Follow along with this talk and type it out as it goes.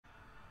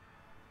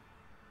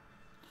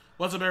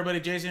What's up, everybody?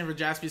 Jason for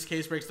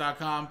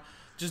JaspysCaseBreaks.com.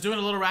 Just doing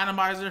a little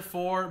randomizer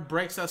for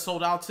breaks that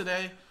sold out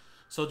today.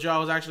 So, Joe, I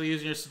was actually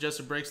using your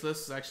suggested breaks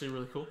list. It's actually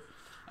really cool.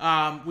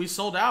 We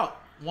sold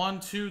out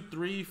 1, 2,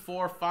 3,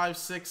 4, 5,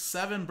 6,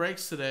 7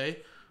 breaks today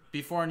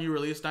before our new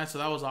release night. So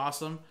that was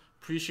awesome.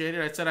 Appreciate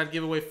it. I said I'd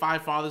give away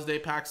 5 Father's Day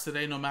packs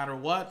today no matter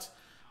what.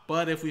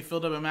 But if we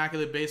filled up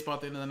Immaculate Baseball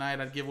at the end of the night,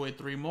 I'd give away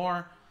 3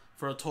 more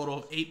for a total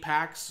of 8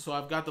 packs. So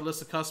I've got the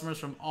list of customers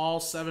from all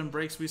 7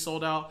 breaks we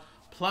sold out,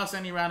 plus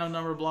any random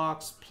number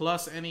blocks,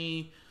 plus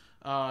any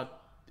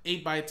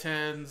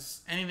 8x10s,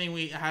 anything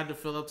we had to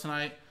fill up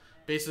tonight.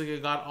 Basically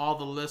got all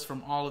the lists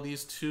from all of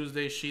these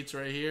Tuesday sheets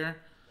right here.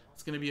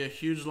 It's going to be a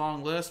huge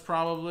long list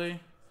probably,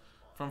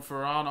 from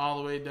Ferran all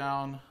the way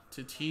down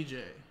to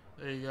TJ.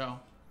 There you go.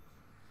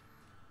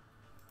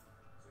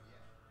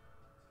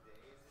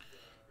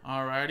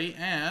 Alrighty,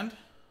 and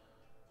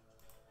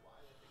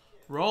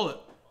roll it.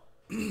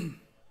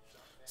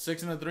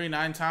 6 and a 3,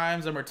 9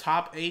 times. And our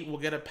top 8 will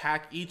get a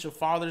pack each of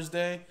Father's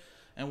Day,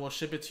 and we'll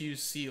ship it to you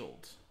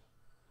sealed.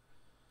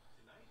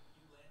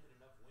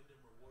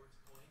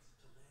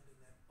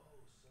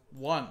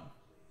 1,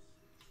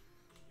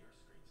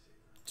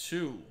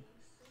 2,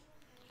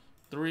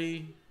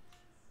 3,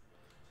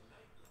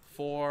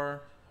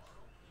 4,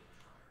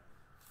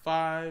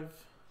 5,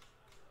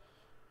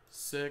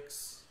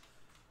 6,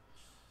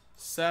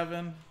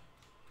 7,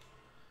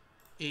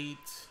 8,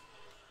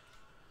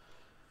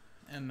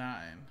 and 9.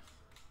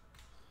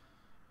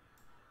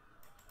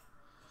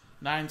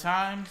 9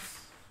 times.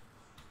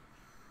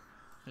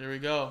 Here we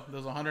go.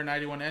 There's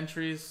 191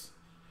 entries.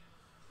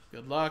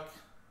 Good luck.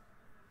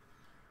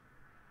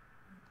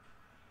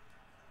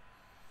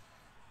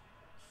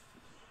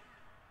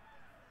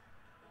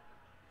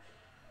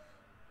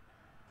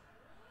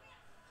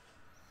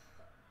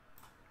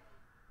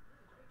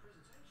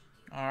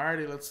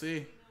 Alrighty, let's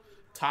see.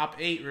 Top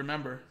 8,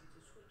 remember.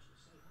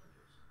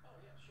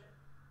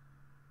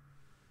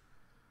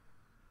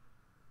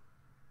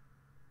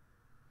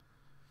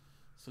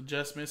 So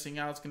just missing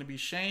out is going to be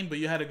Shane, but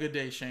you had a good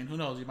day, Shane. Who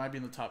knows? You might be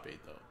in the top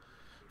 8, though.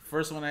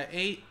 First one at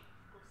 8.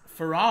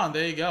 Ferran,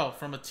 there you go.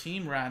 From a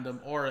team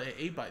random or an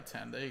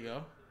 8x10. There you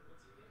go.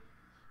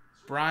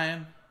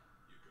 Brian,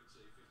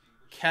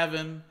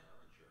 Kevin,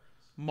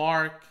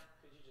 Mark,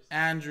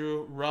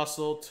 Andrew,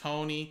 Russell,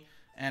 Tony,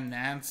 and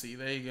Nancy.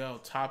 There you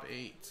go. Top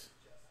 8.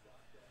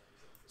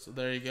 So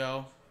there you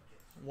go.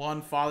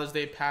 1 Father's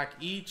Day pack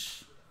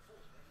each.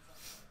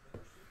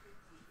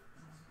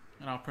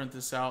 And I'll print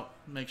this out,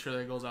 make sure that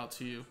it goes out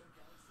to you.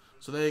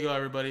 So there you go,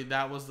 everybody.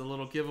 That was the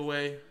little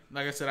giveaway.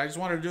 Like I said, I just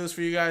wanted to do this for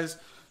you guys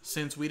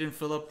since we didn't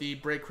fill up the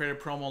break credit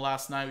promo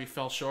last night. We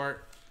fell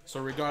short. So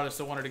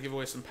regardless, I wanted to give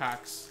away some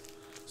packs.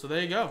 So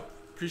there you go.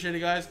 Appreciate it,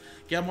 guys.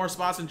 Get more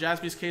spots on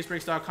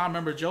JaspysCaseBreaks.com.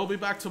 Remember, Joe will be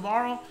back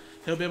tomorrow.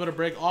 He'll be able to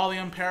break all the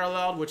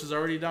Unparalleled, which is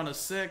already down to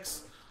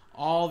 6.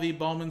 All the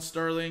Bowman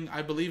Sterling.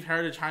 I believe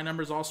Heritage High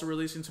Number is also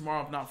releasing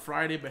tomorrow, if not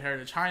Friday, but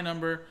Heritage High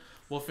Number.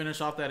 We'll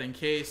finish off that in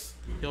case.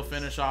 He'll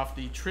finish off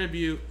the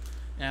Tribute.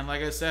 And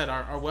like I said,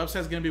 our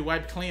website's going to be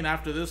wiped clean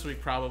after this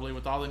week probably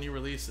with all the new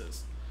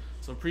releases.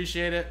 So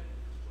appreciate it.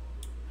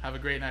 Have a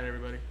great night,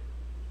 everybody.